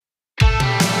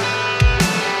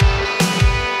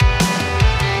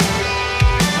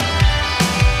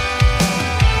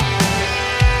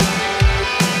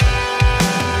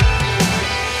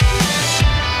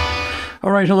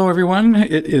right, hello everyone.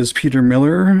 It is Peter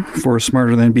Miller for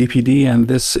Smarter Than BPD, and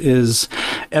this is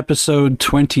episode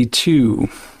 22.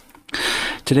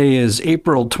 Today is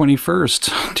April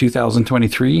 21st,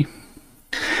 2023.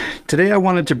 Today I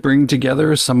wanted to bring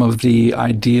together some of the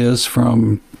ideas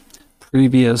from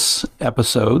previous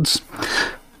episodes.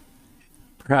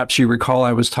 Perhaps you recall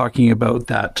I was talking about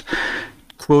that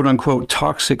quote-unquote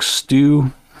toxic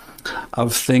stew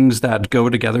of things that go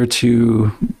together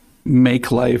to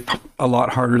make life a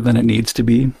lot harder than it needs to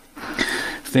be.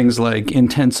 Things like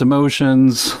intense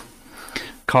emotions,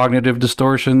 cognitive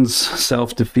distortions,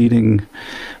 self-defeating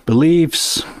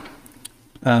beliefs,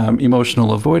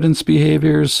 emotional avoidance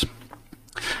behaviors,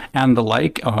 and the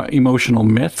like, emotional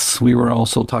myths. We were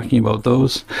also talking about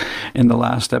those in the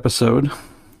last episode.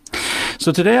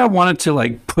 So today I wanted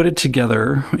to put it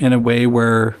together in a way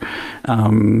where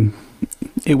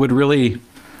it would really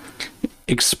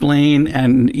explain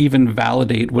and even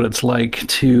validate what it's like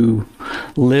to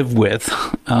live with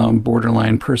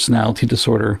borderline personality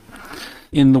disorder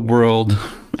in the world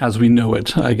as we know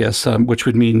it, I guess, which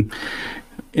would mean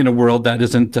in a world that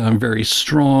isn't very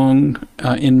strong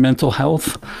in mental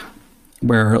health,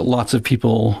 where lots of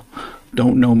people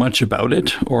don't know much about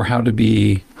it or how to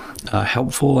be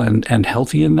helpful and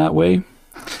healthy in that way.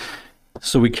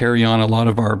 So we carry on a lot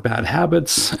of our bad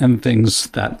habits and things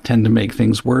that tend to make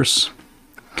things worse.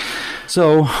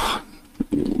 So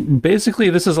basically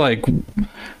this is like,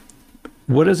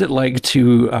 what is it like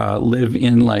to live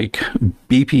in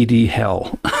BPD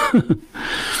hell?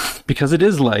 Because it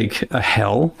is like a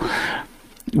hell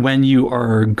when you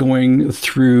are going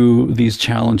through these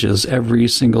challenges every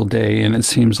single day and it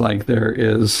seems like there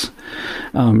is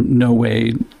no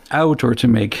way out or to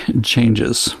make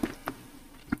changes.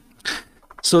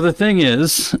 So the thing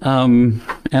is, and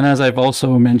as I've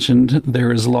also mentioned,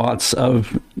 there is lots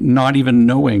of not even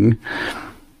knowing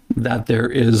that there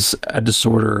is a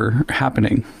disorder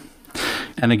happening.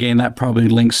 And again, that probably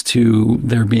links to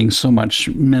there being so much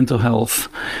mental health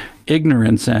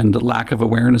ignorance and lack of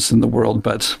awareness in the world.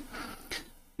 But,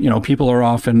 you know, people are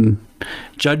often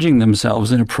judging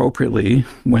themselves inappropriately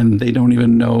when they don't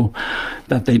even know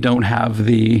that they don't have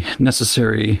the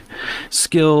necessary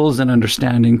skills and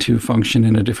understanding to function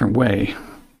in a different way.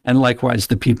 And likewise,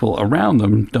 the people around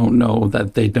them don't know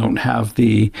that they don't have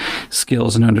the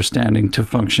skills and understanding to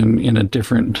function in a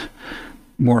different,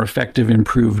 more effective,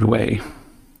 improved way.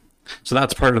 So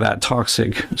that's part of that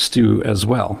toxic stew as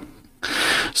well.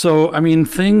 So, I mean,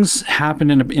 things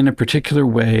happen in a particular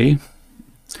way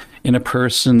in a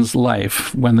person's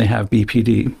life when they have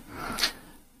BPD.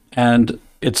 And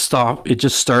it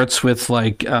just starts with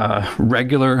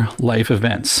regular life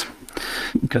events,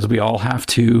 because we all have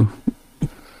to,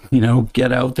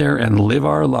 get out there and live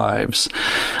our lives.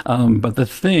 But the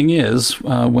thing is,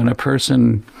 when a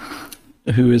person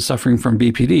who is suffering from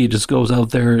BPD just goes out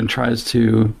there and tries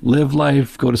to live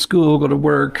life, go to school, go to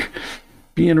work,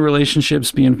 be in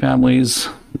relationships, be in families,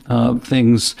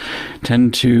 things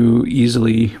tend to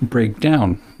easily break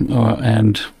down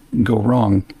and go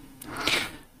wrong.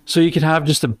 So you could have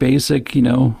just a basic,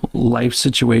 life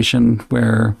situation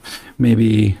where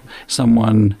maybe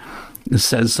someone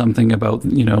says something about,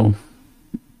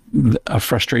 a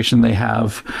frustration they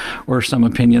have or some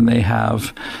opinion they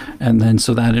have. And then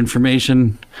so that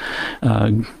information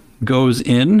goes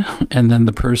in, and then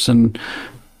the person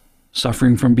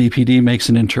suffering from BPD makes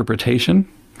an interpretation,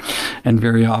 and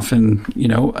very often,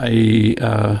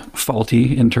 a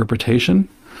faulty interpretation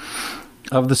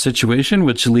of the situation,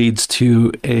 which leads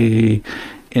to a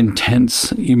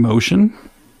intense emotion.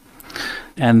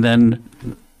 And then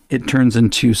it turns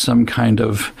into some kind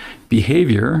of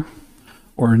behavior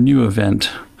or a new event,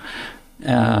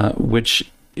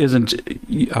 which isn't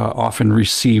often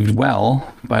received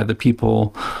well by the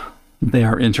people they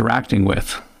are interacting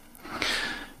with.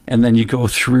 And then you go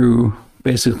through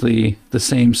basically the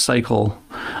same cycle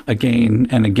again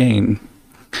and again,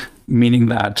 meaning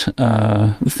that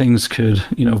things could,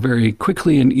 very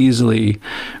quickly and easily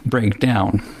break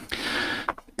down.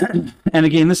 And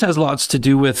again, this has lots to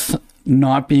do with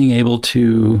not being able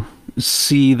to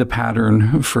see the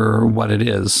pattern for what it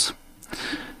is.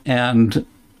 And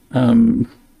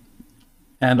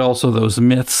also those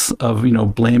myths of,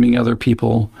 blaming other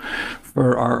people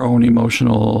for our own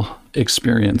emotional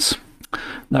experience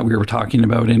that we were talking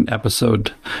about in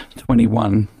episode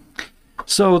 21.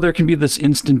 So there can be this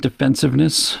instant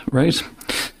defensive-ness, right?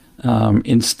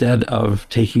 Instead of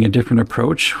taking a different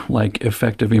approach, like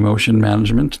effective emotion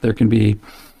management, there can be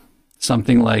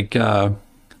something like, I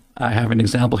have an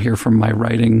example here from my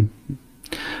writing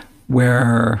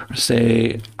where,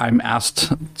 say, I'm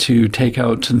asked to take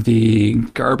out the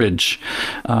garbage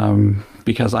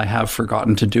because I have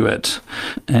forgotten to do it.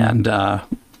 And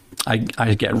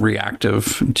I get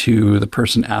reactive to the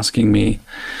person asking me,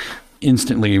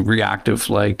 instantly reactive,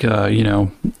 like,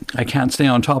 I can't stay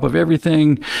on top of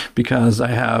everything because I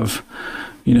have,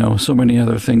 so many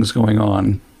other things going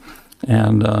on.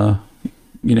 And,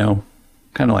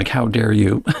 kind of like, how dare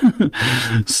you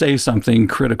say something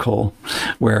critical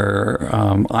where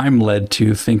I'm led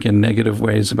to think in negative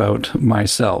ways about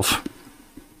myself,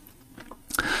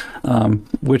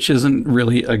 which isn't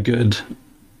really a good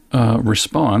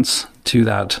response to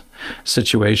that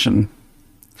situation.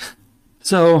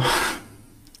 So,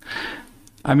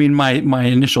 I mean, my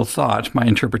initial thought, my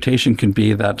interpretation can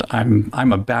be that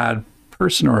I'm a bad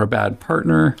person or a bad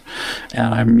partner,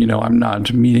 and I'm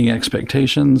not meeting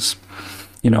expectations.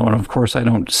 And of course I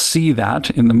don't see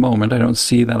that in the moment. I don't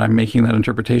see that I'm making that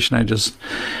interpretation. I just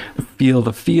feel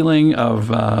the feeling of,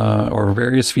 or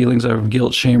various feelings of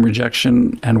guilt, shame,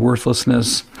 rejection, and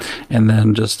worthlessness, and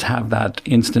then just have that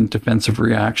instant defensive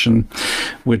reaction,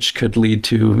 which could lead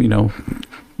to,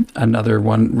 another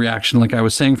one reaction, like I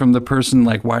was saying, from the person,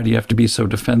 like, why do you have to be so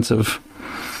defensive?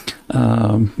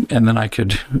 And then I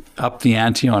could up the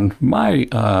ante on my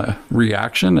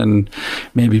reaction and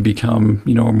maybe become,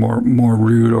 more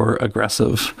rude or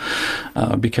aggressive,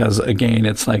 because again,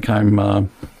 it's like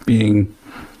I'm being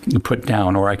put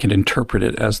down, or I can interpret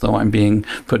it as though I'm being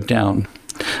put down.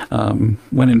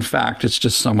 When in fact it's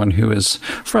just someone who is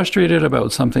frustrated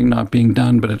about something not being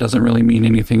done, but it doesn't really mean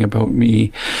anything about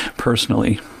me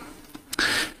personally.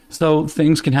 So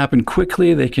things can happen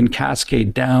quickly, they can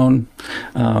cascade down,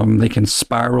 they can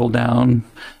spiral down,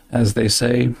 as they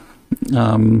say.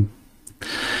 And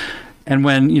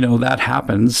when, that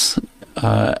happens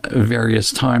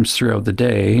various times throughout the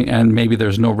day, and maybe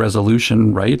there's no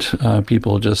resolution, right?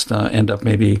 People just end up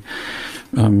maybe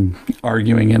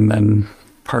arguing and then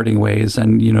parting ways,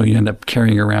 and you end up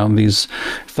carrying around these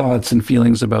thoughts and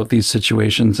feelings about these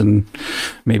situations, and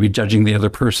maybe judging the other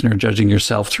person or judging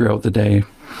yourself throughout the day.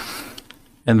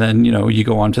 And then you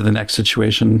go on to the next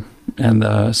situation,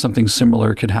 and something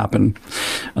similar could happen,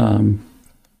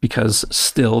 because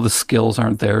still the skills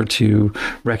aren't there to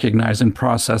recognize and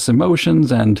process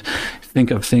emotions and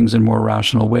think of things in more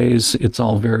rational ways. It's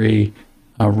all very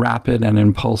rapid and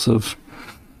impulsive.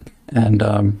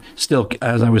 And still,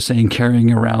 as I was saying,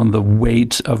 carrying around the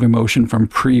weight of emotion from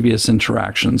previous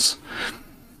interactions.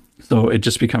 So it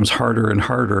just becomes harder and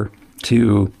harder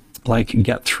to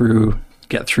get through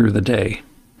the day.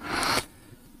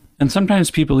 And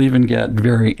sometimes people even get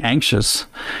very anxious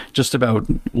just about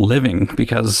living,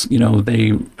 because,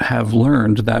 they have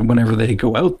learned that whenever they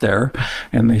go out there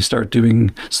and they start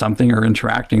doing something or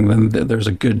interacting, then there's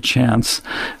a good chance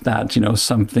that,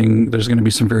 there's going to be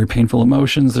some very painful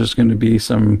emotions. There's going to be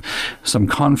some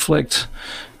conflict,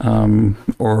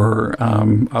 or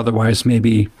otherwise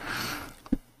maybe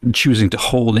choosing to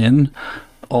hold in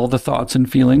all the thoughts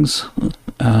and feelings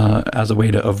as a way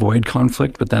to avoid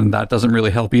conflict, but then that doesn't really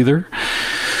help either,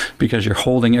 because you're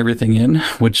holding everything in,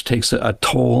 which takes a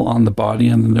toll on the body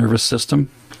and the nervous system.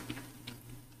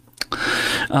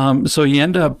 So you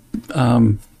end up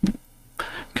kind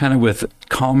of with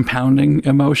compounding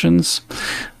emotions,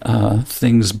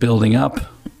 things building up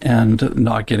and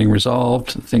not getting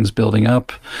resolved, things building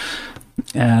up,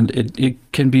 and it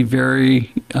can be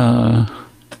very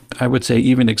I would say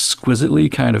even exquisitely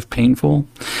kind of painful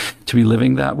to be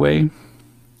living that way,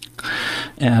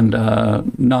 and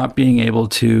not being able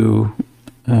to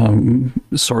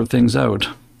sort things out,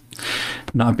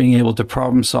 not being able to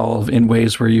problem solve in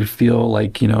ways where you feel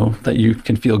like, that you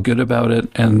can feel good about it,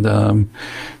 and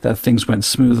that things went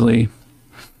smoothly.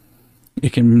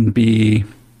 It can be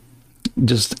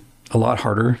just a lot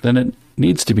harder than it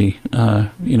needs to be,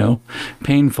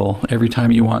 painful every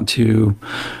time you want to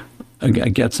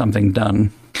get something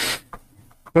done.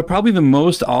 But probably the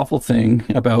most awful thing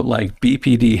about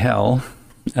BPD hell,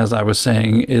 as I was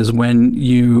saying, is when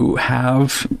you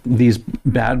have these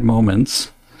bad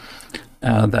moments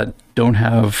that don't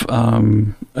have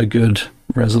a good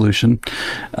resolution,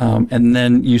 and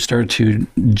then you start to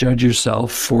judge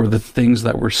yourself for the things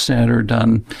that were said or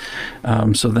done.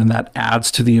 So then that adds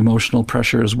to the emotional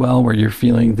pressure as well, where you're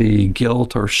feeling the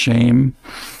guilt or shame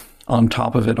on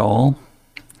top of it all.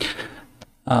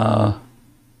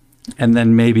 And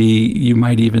then maybe you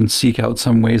might even seek out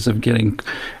some ways of getting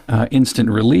instant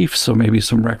relief. So maybe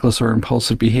some reckless or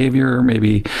impulsive behavior, or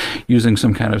maybe using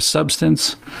some kind of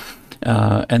substance.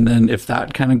 And then if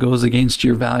that kind of goes against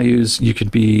your values, you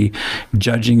could be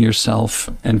judging yourself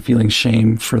and feeling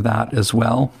shame for that as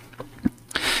well.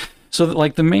 So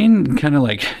the main kind of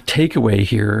takeaway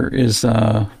here is,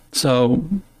 so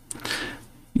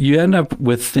you end up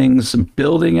with things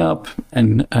building up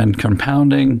and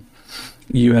compounding.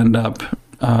 You end up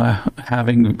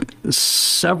having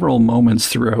several moments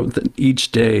throughout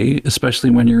each day, especially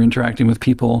when you're interacting with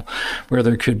people, where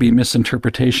there could be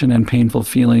misinterpretation and painful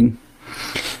feeling.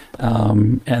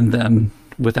 And then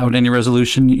without any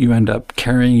resolution, you end up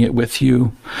carrying it with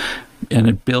you, and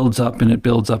it builds up and it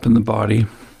builds up in the body.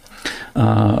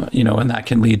 And that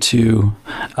can lead to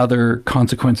other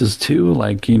consequences too,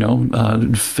 like,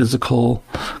 physical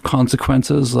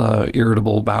consequences.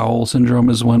 Irritable bowel syndrome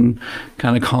is one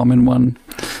kind of common one.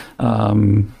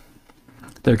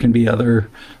 There can be other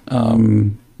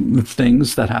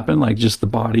things that happen, like just the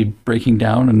body breaking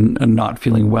down and not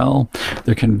feeling well.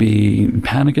 There can be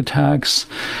panic attacks.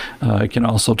 It can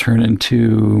also turn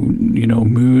into,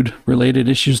 mood related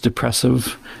issues,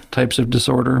 depressive types of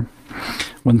disorder,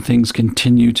 when things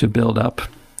continue to build up.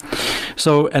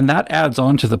 So, and that adds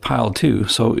on to the pile too.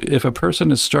 So if a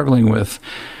person is struggling with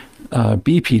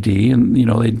BPD, and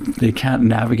they can't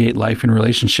navigate life and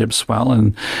relationships well,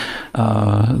 and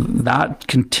that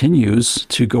continues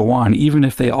to go on, even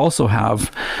if they also have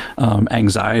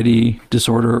anxiety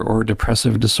disorder or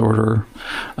depressive disorder,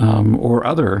 or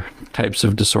other types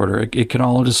of disorder. It can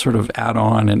all just sort of add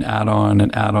on and add on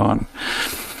and add on,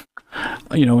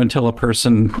 until a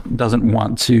person doesn't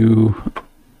want to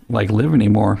live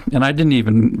anymore. And I didn't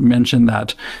even mention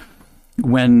that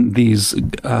when these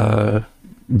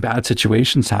bad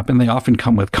situations happen, they often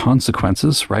come with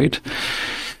consequences, right?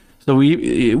 So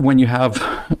when you have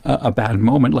a bad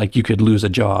moment, like you could lose a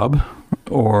job,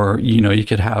 or you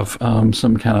could have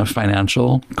some kind of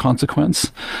financial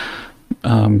consequence.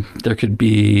 There could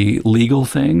be legal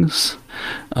things.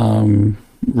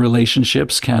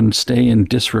 Relationships can stay in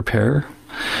disrepair,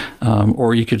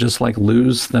 or you could just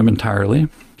lose them entirely,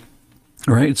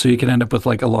 right? So you could end up with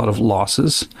a lot of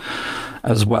losses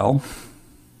as well.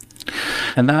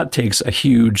 And that takes a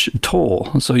huge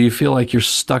toll. So you feel like you're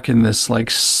stuck in this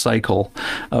cycle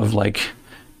of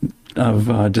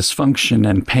dysfunction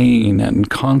and pain and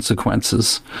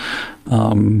consequences.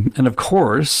 And of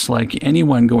course, like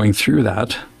anyone going through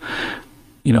that,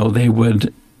 they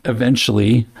would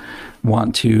eventually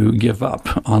want to give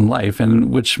up on life,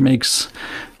 and which makes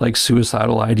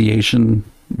suicidal ideation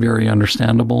very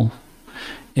understandable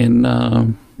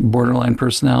in borderline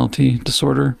personality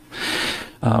disorder.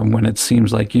 When it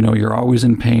seems like, you're always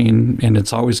in pain and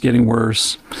it's always getting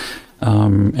worse.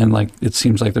 And it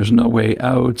seems like there's no way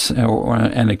out,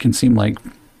 and it can seem like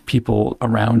people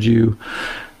around you,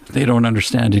 they don't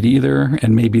understand it either.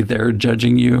 And maybe they're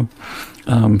judging you,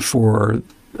 for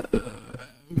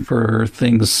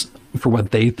things, for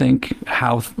what they think,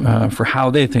 for how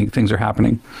they think things are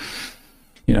happening.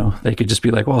 They could just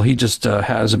be like, well, he just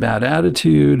has a bad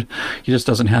attitude. He just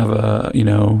doesn't have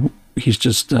he's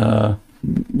just has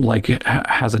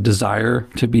a desire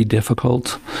to be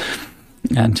difficult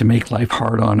and to make life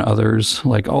hard on others.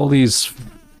 All these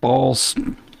false,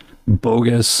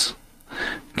 bogus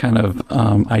kind of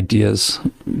ideas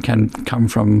can come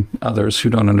from others who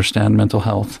don't understand mental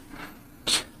health.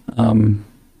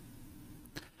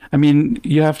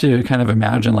 You have to kind of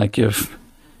imagine,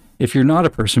 if you're not a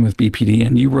person with BPD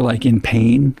and you were in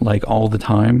pain all the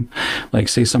time,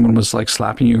 say someone was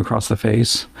slapping you across the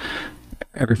face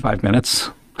every 5 minutes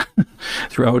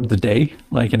throughout the day,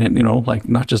 and it,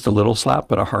 not just a little slap,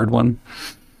 but a hard one,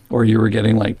 or you were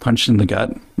getting punched in the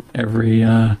gut every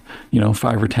 5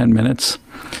 or 10 minutes,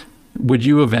 would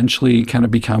you eventually kind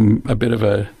of become a bit of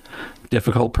a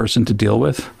difficult person to deal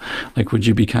with? Would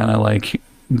you be kind of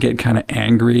get kind of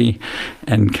angry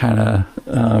and kind of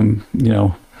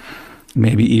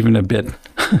maybe even a bit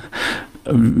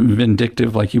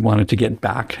vindictive, you wanted to get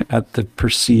back at the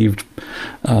perceived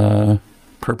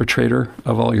perpetrator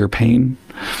of all your pain?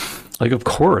 Of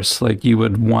course, you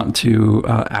would want to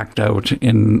act out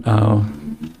in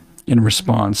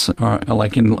response,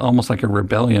 in almost like a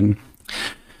rebellion.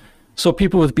 So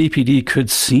people with BPD could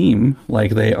seem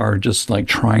like they are just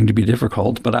trying to be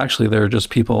difficult, but actually they're just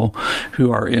people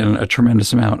who are in a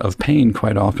tremendous amount of pain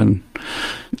quite often,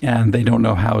 and they don't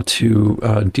know how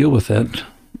to deal with it,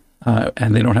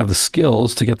 and they don't have the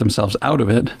skills to get themselves out of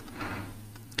it.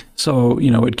 So,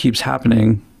 it keeps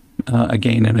happening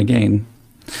again and again.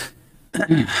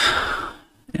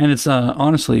 And it's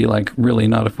honestly really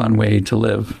not a fun way to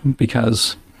live,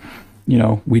 because,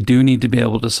 we do need to be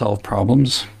able to solve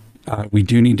problems. We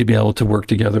do need to be able to work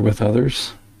together with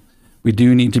others. We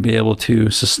do need to be able to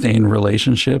sustain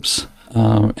relationships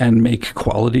and make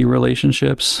quality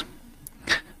relationships.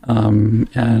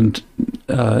 And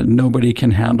nobody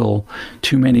can handle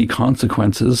too many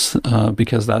consequences,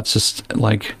 because that's just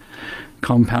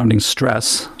compounding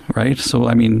stress right? So,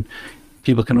 I mean,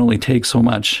 people can only take so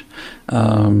much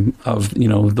of,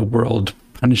 the world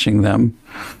punishing them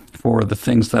for the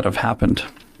things that have happened.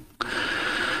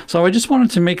 So I just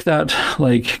wanted to make that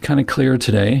like kind of clear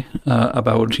today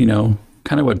about,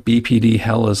 kind of what BPD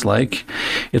hell is like.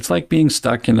 It's like being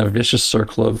stuck in a vicious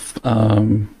circle of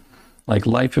like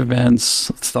life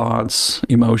events, thoughts,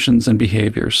 emotions, and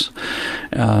behaviors.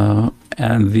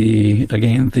 And the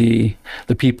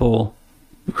people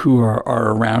who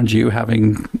are around you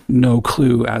having no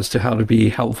clue as to how to be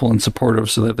helpful and supportive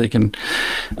so that they can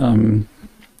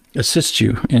assist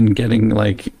you in getting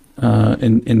like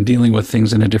in dealing with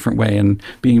things in a different way and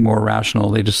being more rational.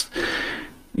 They just,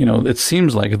 it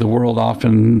seems like the world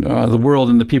and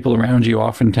the people around you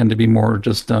often tend to be more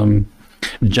just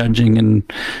judging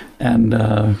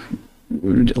and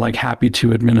like happy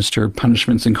to administer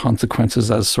punishments and consequences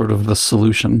as sort of the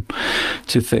solution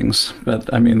to things.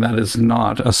 But I mean, that is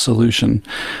not a solution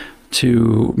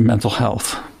to mental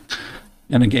health.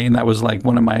 And again, that was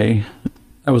one of my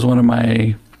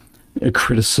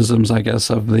criticisms, I guess,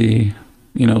 of the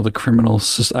criminal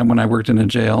system when I worked in a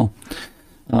jail.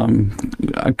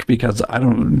 Because I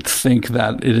don't think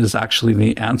that it is actually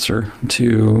the answer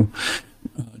to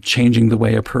changing the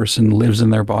way a person lives in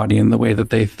their body and the way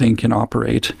that they think and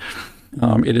operate.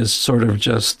 It is sort of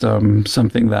just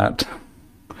something that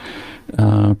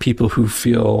people who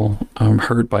feel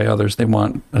hurt by others, they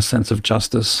want a sense of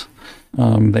justice.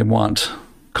 They want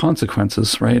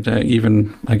consequences, right?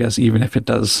 Even if it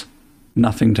does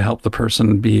nothing to help the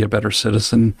person be a better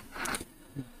citizen.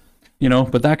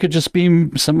 But that could just be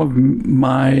some of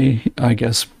my, I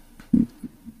guess,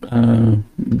 some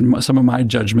of my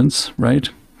judgments, right?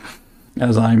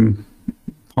 As I'm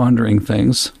pondering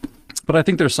things. But I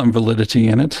think there's some validity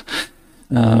in it.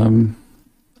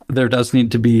 There does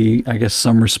need to be, I guess,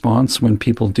 some response when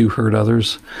people do hurt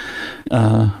others.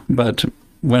 But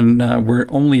when we're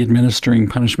only administering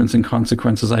punishments and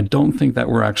consequences, I don't think that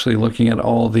we're actually looking at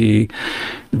all the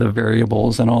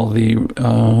variables and all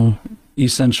the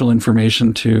essential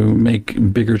information to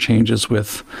make bigger changes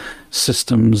with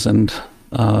systems and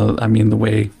the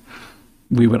way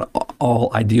we would all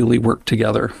ideally work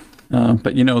together.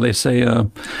 But they say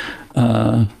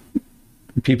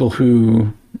people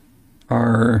who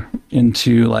are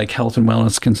into like health and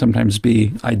wellness can sometimes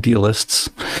be idealists,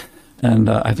 and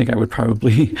I think I would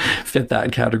probably fit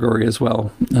that category as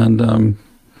well. And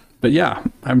but yeah,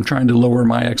 I'm trying to lower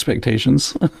my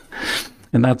expectations.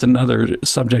 And that's another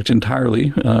subject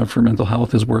entirely for mental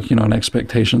health, is working on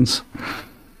expectations.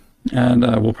 And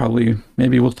we'll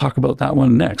talk about that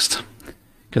one next,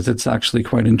 because it's actually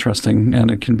quite interesting and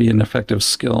it can be an effective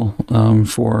skill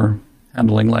for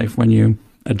handling life when you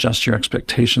adjust your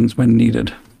expectations when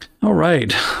needed. All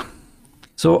right.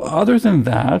 So other than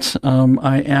that,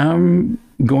 I am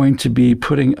going to be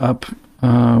putting up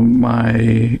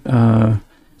my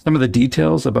some of the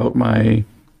details about my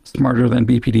Smarter Than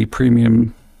BPD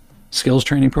Premium Skills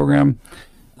Training Program.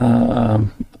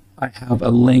 I have a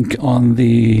link at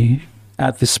the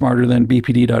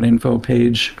smarterthanbpd.info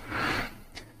page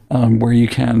where you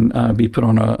can be put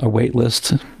on a wait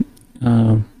list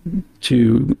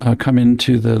to come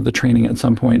into the training at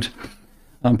some point.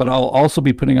 But I'll also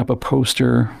be putting up a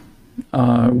poster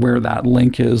where that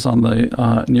link is on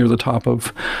the near the top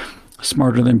of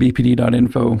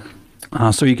smarterthanbpd.info.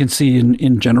 So you can see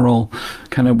in general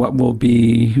kind of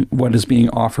what is being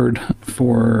offered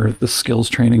for the skills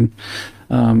training.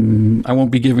 I won't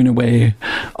be giving away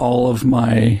all of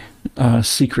my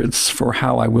secrets for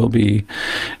how I will be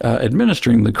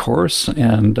administering the course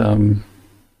and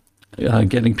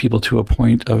getting people to a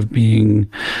point of being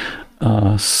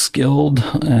skilled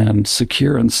and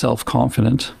secure and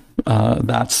self-confident.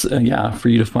 That's for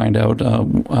you to find out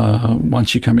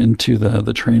once you come into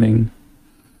the training.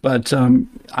 But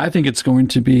I think it's going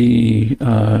to be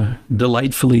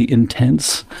delightfully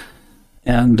intense,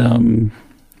 and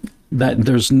that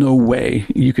there's no way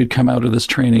you could come out of this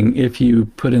training, if you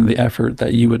put in the effort,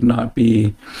 that you would not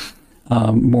be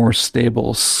more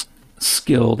stable,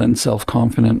 skilled, and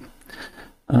self-confident.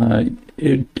 I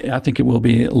think it will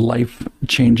be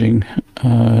life-changing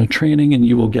training, and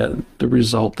you will get the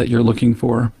result that you're looking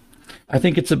for. I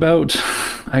think it's about,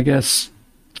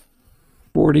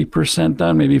 40%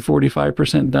 done, maybe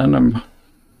 45% done.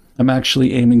 I'm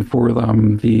actually aiming for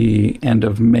the end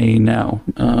of May now,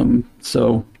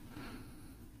 so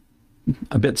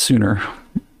a bit sooner,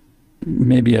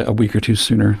 maybe a week or two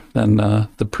sooner than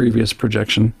the previous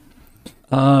projection.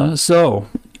 So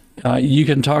you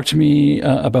can talk to me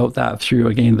about that through,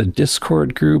 again, the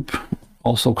Discord group,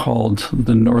 also called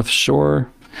the North Shore.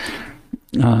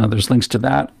 There's links to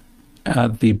that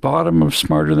at the bottom of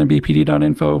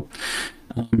smarterthanbpd.info.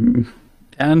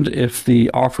 And if the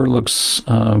offer looks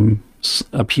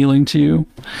appealing to you,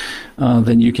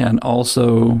 then you can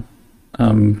also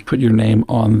put your name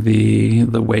on the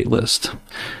wait list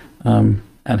and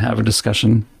have a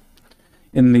discussion.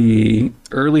 In the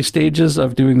early stages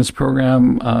of doing this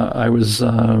program, I was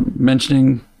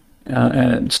mentioning,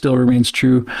 and it still remains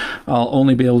true, I'll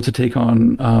only be able to take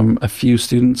on a few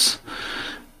students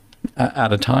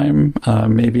at a time,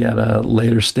 maybe at a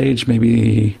later stage,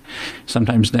 maybe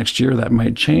sometimes next year that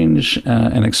might change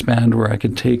and expand where I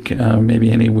could take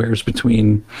maybe anywhere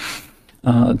between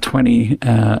 20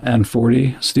 and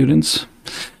 40 students.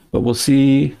 But we'll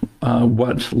see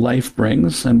what life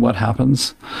brings and what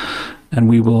happens, and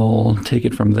we will take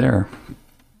it from there.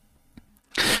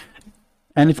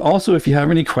 And if you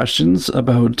have any questions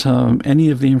about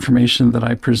any of the information that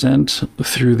I present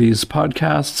through these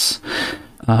podcasts,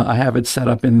 I have it set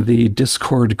up in the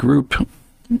Discord group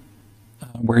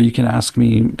where you can ask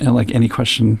me like any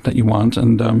question that you want.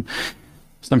 And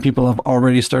some people have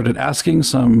already started asking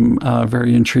some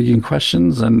very intriguing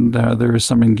questions, and there is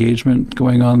some engagement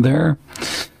going on there,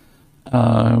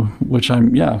 which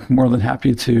I'm more than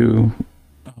happy to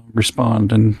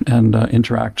respond and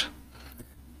interact.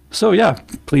 So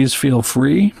please feel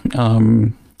free.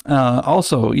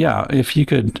 Also, if you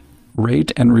could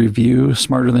rate and review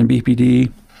Smarter Than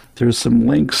BPD. There's some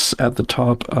links at the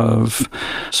top of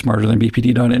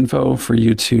smarterthanbpd.info for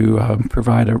you to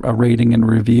provide a rating and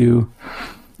review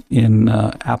in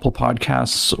Apple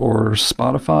Podcasts or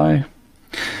Spotify.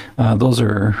 Those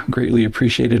are greatly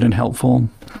appreciated and helpful.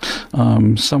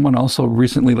 Someone also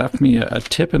recently left me a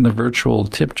tip in the virtual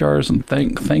tip jars, and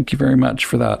thank you very much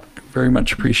for that. Very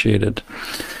much appreciated.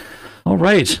 All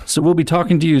right, so we'll be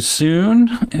talking to you soon,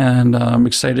 and I'm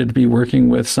excited to be working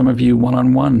with some of you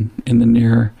one-on-one in the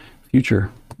near future.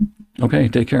 Okay,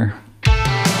 take care.